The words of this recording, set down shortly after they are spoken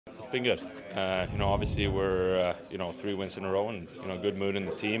It's been good. Obviously we're 3 wins in a row, and good mood in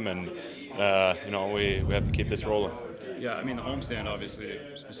the team, and we have to keep this rolling. Yeah, I mean the homestand obviously,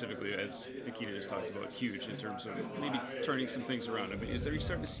 specifically as Nikita just talked about, huge in terms of maybe turning some things around. I mean, are you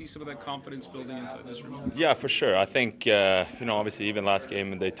starting to see some of that confidence building inside this room? Yeah, for sure. I think obviously even last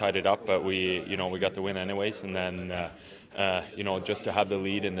game they tied it up, but we got the win anyways, and then just to have the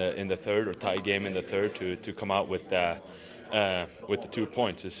lead in the third, or tie game in the third, to come out with the 2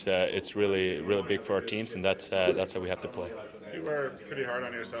 points is it's really big for our teams, and that's how we have to play. You were pretty hard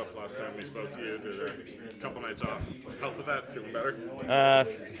on yourself last time we spoke to you. Did a couple nights off help with that? Feeling better?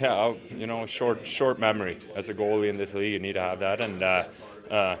 Yeah, short memory. As a goalie in this league, you need to have that, and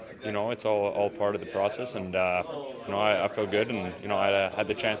it's all part of the process. And I feel good, and I had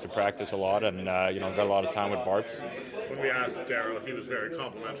the chance to practice a lot, and got a lot of time with Barbs. When we asked Daryl, he was very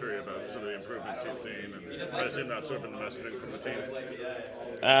complimentary about some of the improvements he's seen, and I assume that's sort of been the messaging from the team.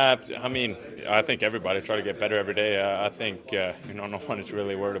 I mean, I think everybody try to get better every day. I think no one is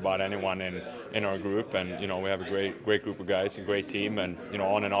really worried about anyone in our group, and we have a great group of guys, a great team, and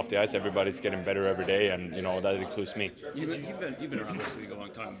on and off the ice, everybody's getting better every day, and that includes me. You've been around this league a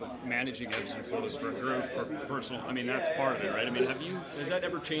long time, but managing ebbs and flows for a group, for personal, I mean that's part of it, right? I mean, has that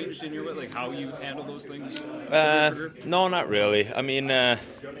ever changed in your way, like how you handle those things? No, not really. I mean,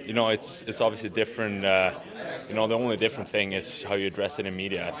 it's obviously different. The only different thing is how you address it in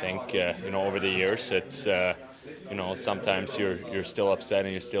media. I think over the years, it's sometimes you're still upset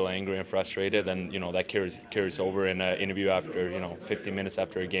and you're still angry and frustrated, and that carries over in an interview after 15 minutes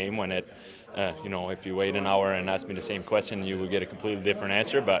after a game, when it if you wait an hour and ask me the same question, you will get a completely different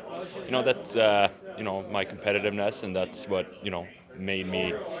answer. But that's my competitiveness, and that's what made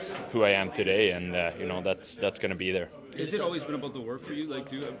me who I am today, and that's going to be there. Has it always been about the work for you, like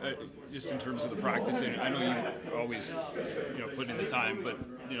too, just in terms of the practicing? I know you always, put in the time, but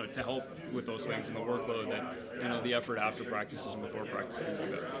to help with those things and the workload, that the effort after practices and before practice, things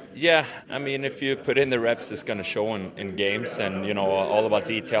like that. Yeah, I mean, if you put in the reps, it's going to show in games, and all about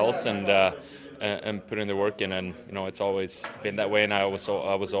details, and put in the work in, and it's always been that way, and I was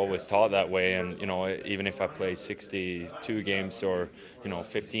always taught that way, and even if I play 62 games or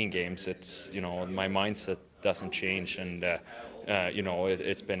 15 games, it's my mindset doesn't change, and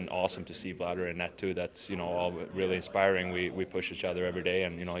it's been awesome to see Vladar in net too. That's all really inspiring. We push each other every day,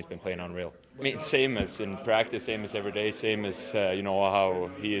 and he's been playing unreal. I mean, same as in practice, same as every day, same as how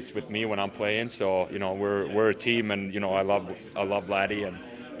he is with me when I'm playing. So we're a team, and I love Vladdy, and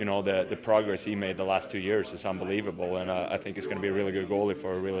the progress he made the last 2 years is unbelievable, and I think he's going to be a really good goalie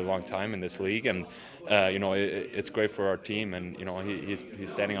for a really long time in this league, and it's great for our team, and he's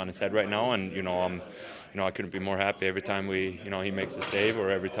standing on his head right now, and I couldn't be more happy every time he makes a save, or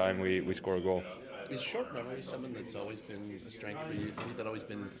every time we score a goal. Is short memory something that's always been a strength for you? Has that always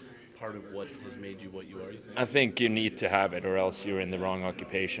been part of what has made you what you are, you think? I think you need to have it, or else you're in the wrong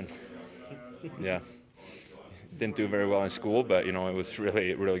occupation. Yeah. Didn't do very well in school, but it was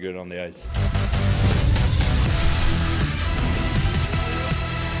really good on the ice.